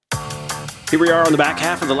Here we are on the back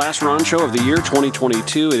half of the last Ron Show of the year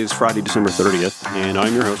 2022. It is Friday, December 30th, and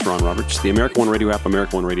I'm your host, Ron Roberts. The AmericaOne Radio app,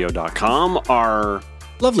 AmericaOneRadio.com, our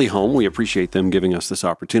lovely home. We appreciate them giving us this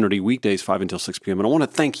opportunity, weekdays 5 until 6 p.m. And I want to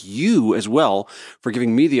thank you as well for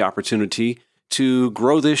giving me the opportunity to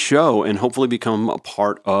grow this show and hopefully become a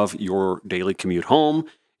part of your daily commute home,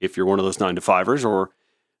 if you're one of those 9-to-5ers, or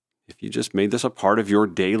if you just made this a part of your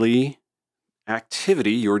daily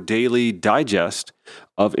activity, your daily digest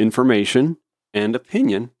of information and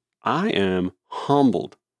opinion. I am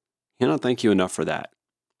humbled. Cannot thank you enough for that.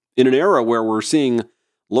 In an era where we're seeing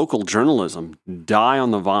local journalism die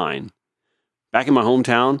on the vine, back in my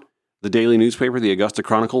hometown, the daily newspaper, the Augusta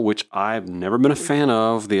Chronicle, which I've never been a fan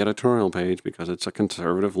of, the editorial page, because it's a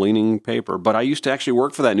conservative-leaning paper, but I used to actually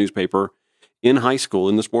work for that newspaper in high school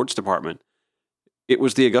in the sports department. It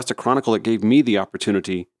was the Augusta Chronicle that gave me the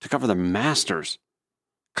opportunity to cover the Masters,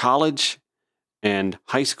 college and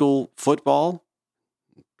high school football,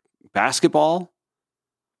 basketball,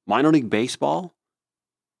 minor league baseball.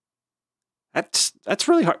 That's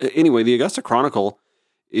really hard. Anyway, the Augusta Chronicle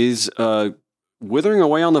is withering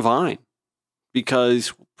away on the vine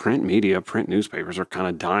because print media, print newspapers are kind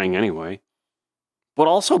of dying anyway. But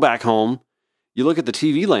also back home, you look at the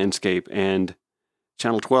TV landscape, and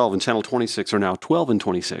Channel 12 and Channel 26 are now 12 and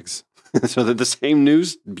 26. So they're the same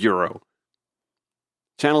news bureau.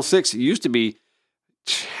 Channel 6 used to be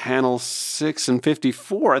Channel 6 and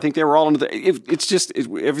 54. I think they were all under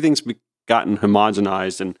everything's gotten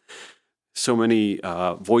homogenized, and so many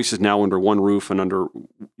voices now under one roof and under,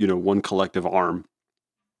 one collective arm.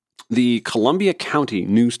 The Columbia County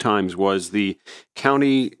News-Times was the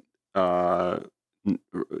county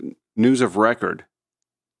news of record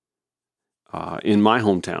in my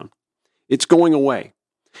hometown. It's going away.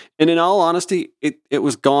 And in all honesty, it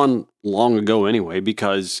was gone long ago anyway,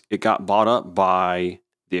 because it got bought up by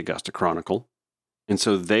the Augusta Chronicle. And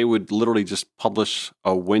so they would literally just publish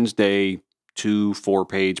a Wednesday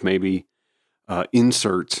 2-4-page maybe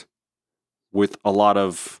insert with a lot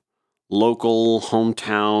of local,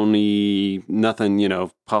 hometown-y,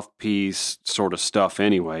 nothing, puff piece sort of stuff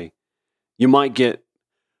anyway. You might get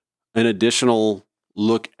an additional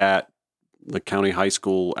look at the county high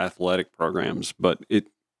school athletic programs, but it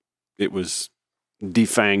was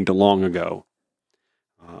defanged long ago.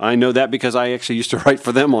 I know that because I actually used to write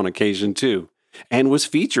for them on occasion too, and was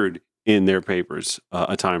featured in their papers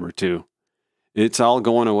a time or two. It's all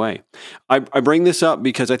going away. I bring this up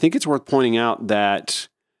because I think it's worth pointing out that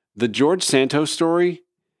the George Santos story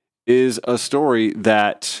is a story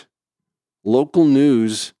that local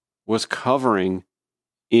news was covering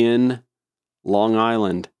in Long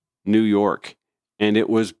Island, New York, and it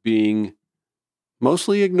was being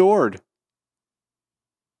mostly ignored.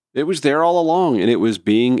 It was there all along, and it was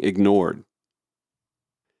being ignored.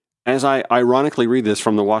 As I ironically read this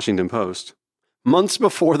from the Washington Post, months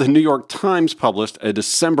before the New York Times published a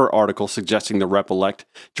December article suggesting the rep-elect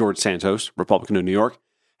George Santos, Republican of New York,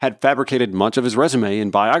 had fabricated much of his resume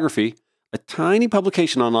and biography, a tiny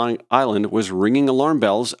publication on Long Island was ringing alarm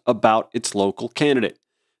bells about its local candidate.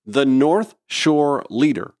 The North Shore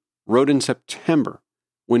Leader wrote in September,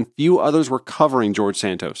 when few others were covering George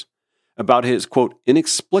Santos, about his, quote,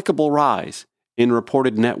 inexplicable rise in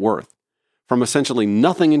reported net worth from essentially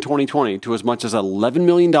nothing in 2020 to as much as $11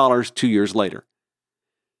 million 2 years later.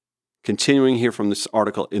 Continuing here from this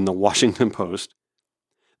article in the Washington Post,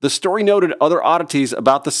 the story noted other oddities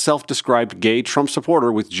about the self-described gay Trump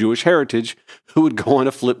supporter with Jewish heritage who would go on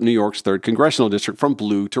to flip New York's 3rd Congressional District from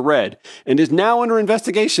blue to red and is now under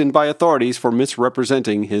investigation by authorities for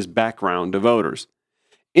misrepresenting his background to voters.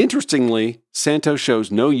 Interestingly, Santos shows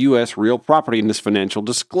no U.S. real property in his financial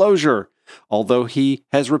disclosure, although he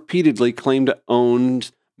has repeatedly claimed to own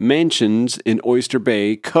mansions in Oyster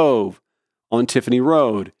Bay Cove on Tiffany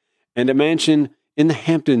Road and a mansion in the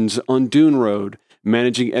Hamptons on Dune Road.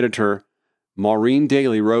 Managing editor Maureen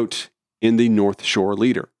Daly wrote in the North Shore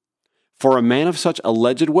Leader. For a man of such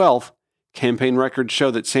alleged wealth, campaign records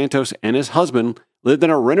show that Santos and his husband lived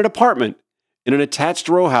in a rented apartment in an attached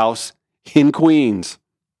row house in Queens.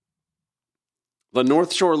 The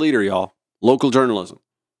North Shore Leader, y'all. Local journalism.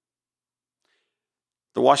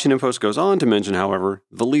 The Washington Post goes on to mention, however,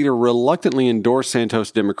 the Leader reluctantly endorsed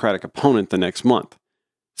Santos' Democratic opponent the next month,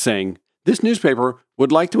 saying, "This newspaper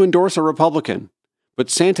would like to endorse a Republican, but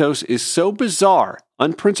Santos is so bizarre,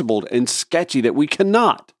 unprincipled, and sketchy that we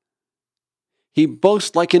cannot. He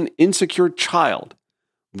boasts like an insecure child,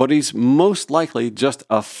 but he's most likely just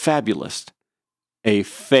a fabulist, a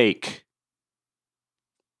fake."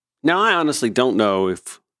 Now, I honestly don't know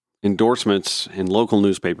if endorsements in local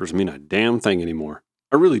newspapers mean a damn thing anymore.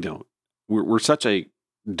 I really don't. We're such a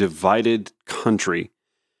divided country,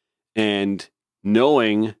 and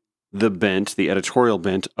knowing the editorial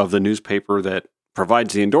bent of the newspaper that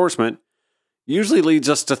provides the endorsement usually leads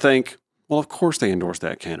us to think, well, of course they endorse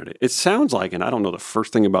that candidate. It sounds like, and I don't know the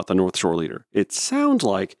first thing about the North Shore leader, it sounds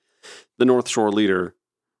like the North Shore leader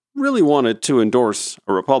really wanted to endorse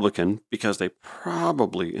a Republican because they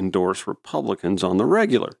probably endorse Republicans on the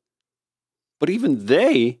regular. But even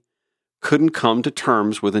they couldn't come to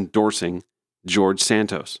terms with endorsing George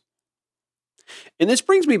Santos. And this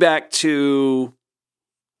brings me back to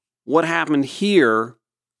what happened here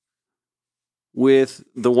with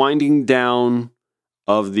the winding down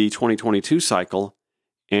of the 2022 cycle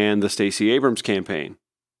and the Stacey Abrams campaign.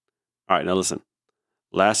 All right, now listen.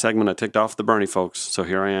 Last segment, I ticked off the Bernie folks, so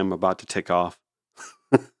here I am about to tick off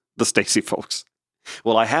the Stacey folks.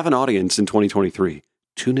 Well, I have an audience in 2023.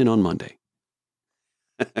 Tune in on Monday.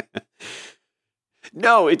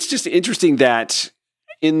 No, it's just interesting that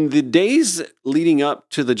in the days leading up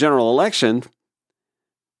to the general election,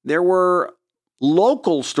 there were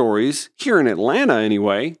local stories, here in Atlanta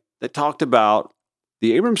anyway, that talked about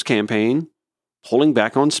the Abrams campaign pulling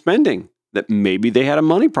back on spending, that maybe they had a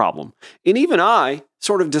money problem. And even I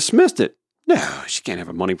sort of dismissed it. No, she can't have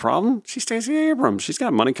a money problem. She's Stacey Abrams. She's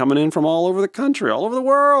got money coming in from all over the country, all over the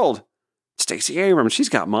world. Stacey Abrams, she's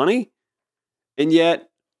got money. And yet,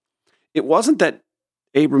 it wasn't that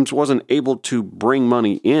Abrams wasn't able to bring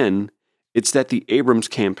money in. It's that the Abrams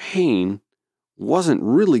campaign wasn't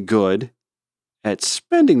really good at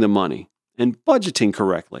spending the money and budgeting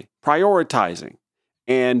correctly, prioritizing.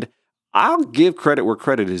 And I'll give credit where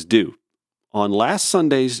credit is due. On last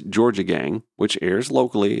Sunday's Georgia Gang, which airs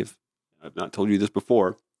locally, if I've not told you this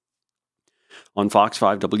before, on Fox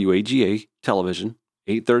 5 WAGA television,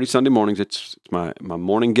 8:30 Sunday mornings, it's my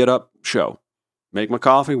morning get-up show. Make my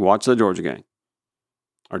coffee, watch the Georgia Gang.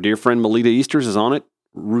 Our dear friend Melita Easters is on it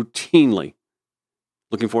routinely.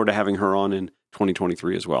 Looking forward to having her on in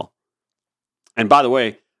 2023 as well. And by the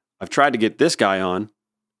way, I've tried to get this guy on,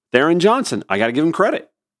 Theron Johnson. I got to give him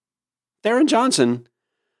credit. Theron Johnson,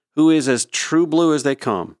 who is as true blue as they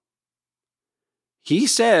come. He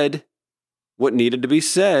said what needed to be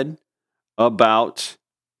said about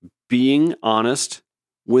being honest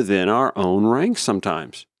within our own ranks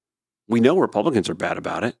sometimes. We know Republicans are bad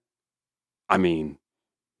about it. I mean,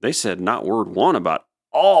 they said not word one about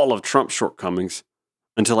all of Trump's shortcomings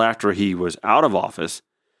until after he was out of office.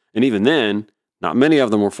 And even then, not many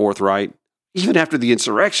of them were forthright. Even after the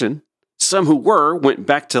insurrection, some who were went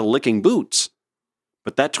back to licking boots.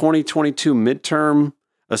 But that 2022 midterm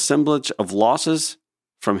assemblage of losses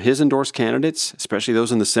from his endorsed candidates, especially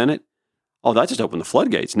those in the Senate, oh, that just opened the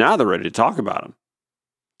floodgates. Now they're ready to talk about him.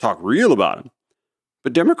 Talk real about him.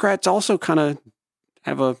 But Democrats also kind of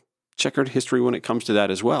have a checkered history when it comes to that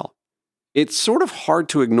as well. It's sort of hard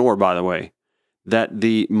to ignore, by the way, that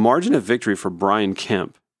the margin of victory for Brian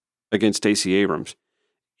Kemp against Stacey Abrams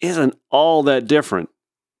isn't all that different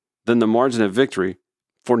than the margin of victory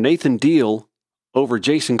for Nathan Deal over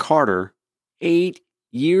Jason Carter 8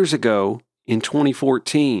 years ago in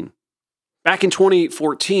 2014. Back in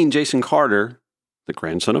 2014, Jason Carter, the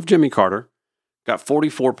grandson of Jimmy Carter, got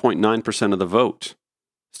 44.9% of the vote.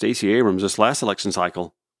 Stacey Abrams, this last election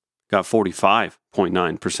cycle, got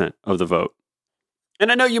 45.9% of the vote.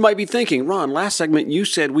 And I know you might be thinking, Ron, last segment you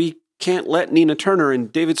said we can't let Nina Turner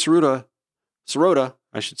and David Sirota,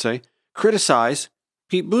 criticize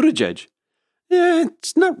Pete Buttigieg. Yeah,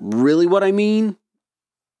 it's not really what I mean.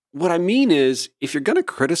 What I mean is, if you're going to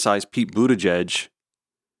criticize Pete Buttigieg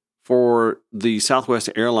for the Southwest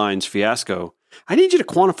Airlines fiasco, I need you to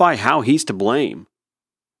quantify how he's to blame,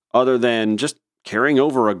 other than just carrying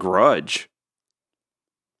over a grudge.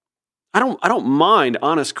 I don't mind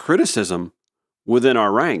honest criticism within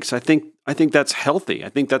our ranks. I think that's healthy. I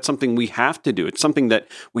think that's something we have to do. It's something that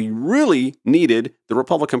we really needed the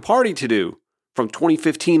Republican Party to do from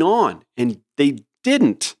 2015 on, and they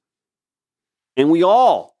didn't. And we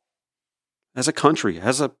all, as a country,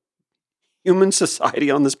 as a human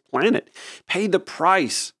society on this planet, paid the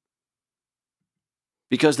price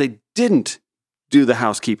because they didn't do the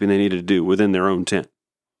housekeeping they needed to do within their own tent.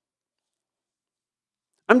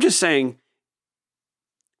 I'm just saying,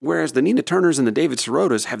 whereas the Nina Turners and the David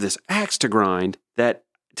Sirotas have this axe to grind that,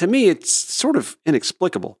 to me, it's sort of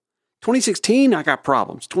inexplicable. 2016, I got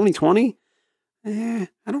problems. 2020, I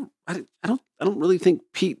don't really think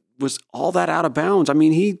Pete was all that out of bounds. I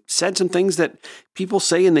mean, he said some things that people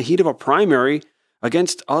say in the heat of a primary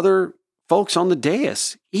against other folks on the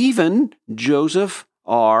dais, even Joseph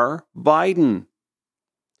R. Biden.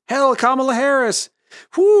 Hell, Kamala Harris.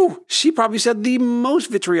 Whew, she probably said the most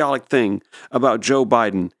vitriolic thing about Joe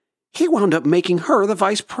Biden he wound up making her the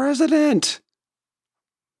vice president.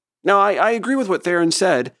 Now, I agree with what Theron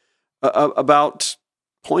said about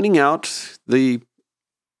pointing out the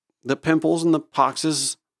pimples and the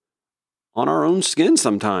poxes on our own skin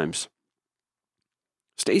sometimes.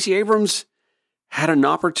 Stacey Abrams had an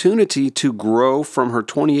opportunity to grow from her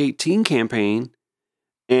 2018 campaign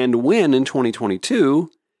and win in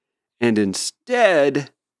 2022, and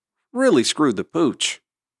instead really screwed the pooch.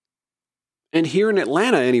 And here in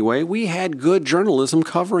Atlanta, anyway, we had good journalism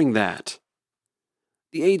covering that.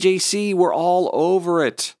 The AJC were all over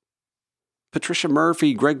it. Patricia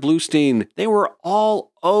Murphy, Greg Bluestein, they were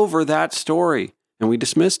all over that story, and we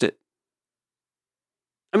dismissed it.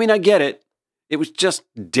 I mean, I get it. It was just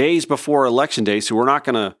days before Election Day, so we're not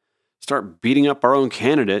going to start beating up our own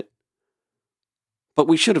candidate. But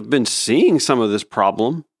we should have been seeing some of this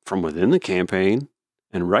problem from within the campaign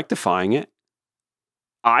and rectifying it.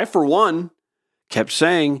 I, for one, kept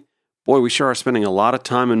saying, boy, we sure are spending a lot of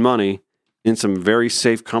time and money in some very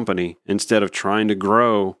safe company instead of trying to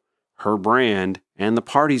grow her brand and the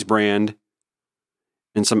party's brand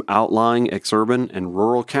in some outlying exurban and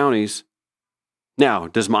rural counties. Now,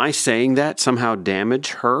 does my saying that somehow damage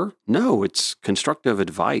her? No, it's constructive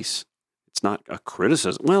advice. It's not a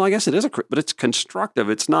criticism. Well, I guess it is but it's constructive.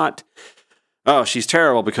 It's not, oh, she's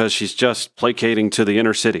terrible because she's just placating to the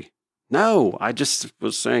inner city. No, I just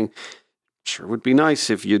was saying, sure would be nice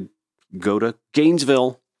if you'd go to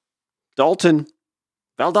Gainesville, Dalton,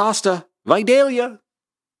 Valdosta, Vidalia.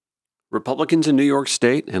 Republicans in New York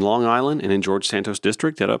State and Long Island and in George Santos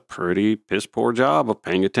District did a pretty piss-poor job of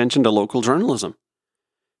paying attention to local journalism.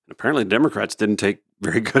 And apparently Democrats didn't take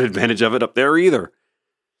very good advantage of it up there either.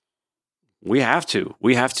 We have to.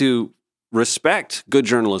 We have to respect good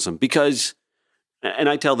journalism because, and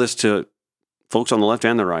I tell this to folks on the left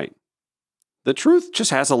and the right, the truth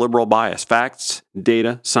just has a liberal bias. Facts,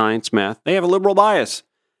 data, science, math, they have a liberal bias.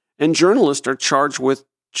 And journalists are charged with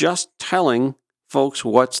just telling folks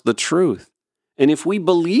what's the truth. And if we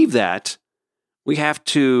believe that, we have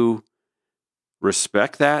to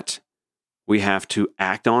respect that. We have to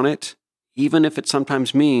act on it, even if it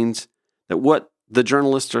sometimes means that what the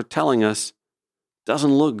journalists are telling us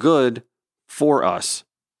doesn't look good for us.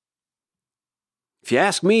 If you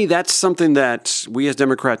ask me, that's something that we as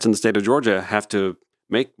Democrats in the state of Georgia have to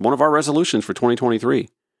make one of our resolutions for 2023.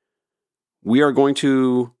 We are going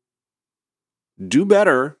to do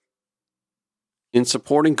better in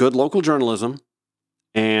supporting good local journalism,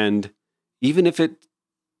 and even if it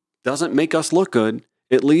doesn't make us look good,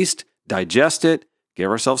 at least digest it,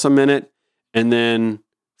 give ourselves a minute, and then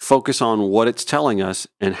focus on what it's telling us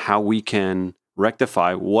and how we can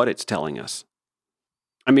rectify what it's telling us.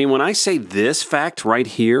 I mean, when I say this fact right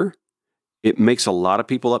here, it makes a lot of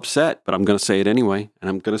people upset, but I'm going to say it anyway, and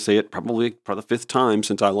I'm going to say it probably for the 5th time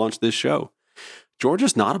since I launched this show.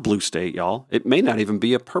 Georgia's not a blue state, y'all. It may not even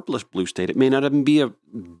be a purplish blue state. It may not even be a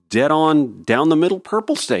dead-on, down-the-middle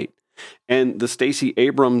purple state. And the Stacey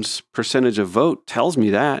Abrams percentage of vote tells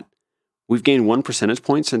me that. We've gained 1 percentage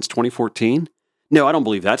point since 2014. No, I don't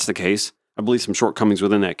believe that's the case. I believe some shortcomings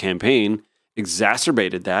within that campaign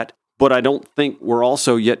exacerbated that. But I don't think we're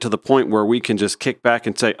also yet to the point where we can just kick back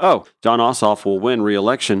and say, oh, John Ossoff will win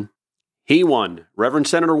re-election. He won. Reverend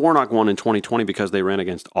Senator Warnock won in 2020 because they ran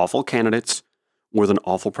against awful candidates with an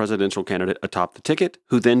awful presidential candidate atop the ticket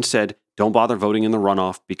who then said, don't bother voting in the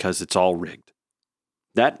runoff because it's all rigged.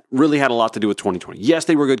 That really had a lot to do with 2020. Yes,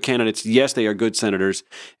 they were good candidates. Yes, they are good senators,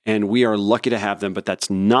 and we are lucky to have them, but that's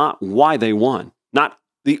not why they won. Not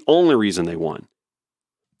the only reason they won.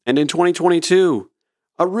 And in 2022,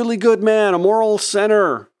 a really good man, a moral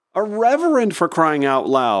sinner, a reverend for crying out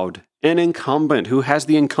loud, an incumbent who has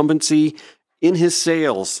the incumbency in his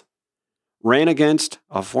sails, ran against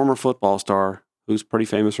a former football star who's pretty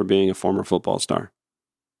famous for being a former football star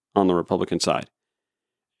on the Republican side.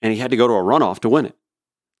 And he had to go to a runoff to win it.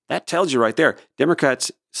 That tells you right there,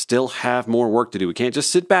 Democrats still have more work to do. We can't just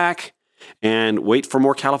sit back and wait for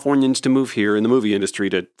more Californians to move here in the movie industry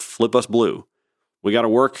to flip us blue. We got to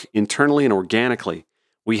work internally and organically.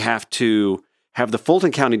 We have to have the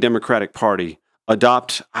Fulton County Democratic Party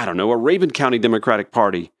adopt, a Rabun County Democratic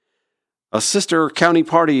Party, a sister county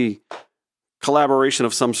party collaboration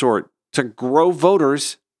of some sort to grow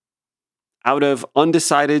voters out of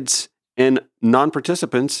undecideds and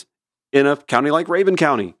non-participants in a county like Rabun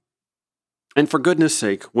County. And for goodness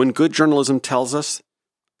sake, when good journalism tells us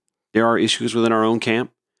there are issues within our own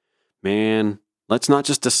camp, man, let's not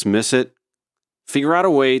just dismiss it. Figure out a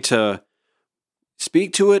way to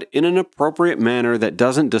speak to it in an appropriate manner that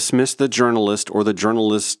doesn't dismiss the journalist or the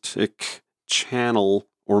journalistic channel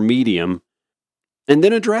or medium, and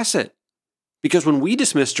then address it. Because when we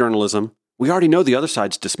dismiss journalism, we already know the other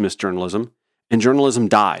side's dismissed journalism, and journalism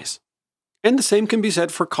dies. And the same can be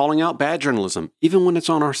said for calling out bad journalism, even when it's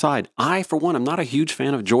on our side. I, for one, am not a huge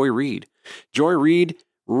fan of Joy Reid. Joy Reid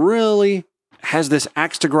really has this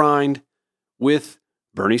axe to grind with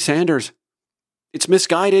Bernie Sanders. It's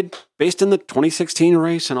misguided based in the 2016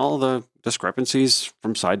 race and all the discrepancies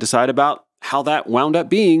from side to side about how that wound up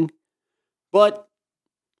being. But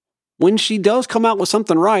when she does come out with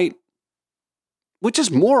something right, which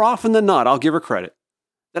is more often than not, I'll give her credit,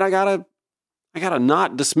 then I gotta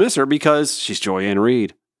not dismiss her because she's Joy-Ann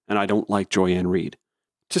Reid, and I don't like Joy-Ann Reid.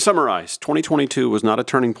 To summarize, 2022 was not a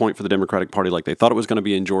turning point for the Democratic Party like they thought it was going to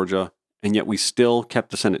be in Georgia, and yet we still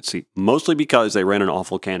kept the Senate seat, mostly because they ran an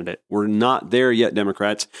awful candidate. We're not there yet,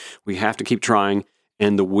 Democrats. We have to keep trying,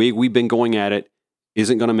 and the way we've been going at it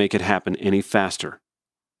isn't going to make it happen any faster.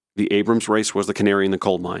 The Abrams race was the canary in the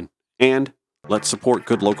coal mine, and let's support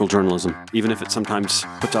good local journalism, even if it sometimes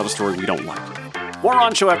puts out a story we don't like. More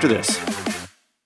RonShow after this.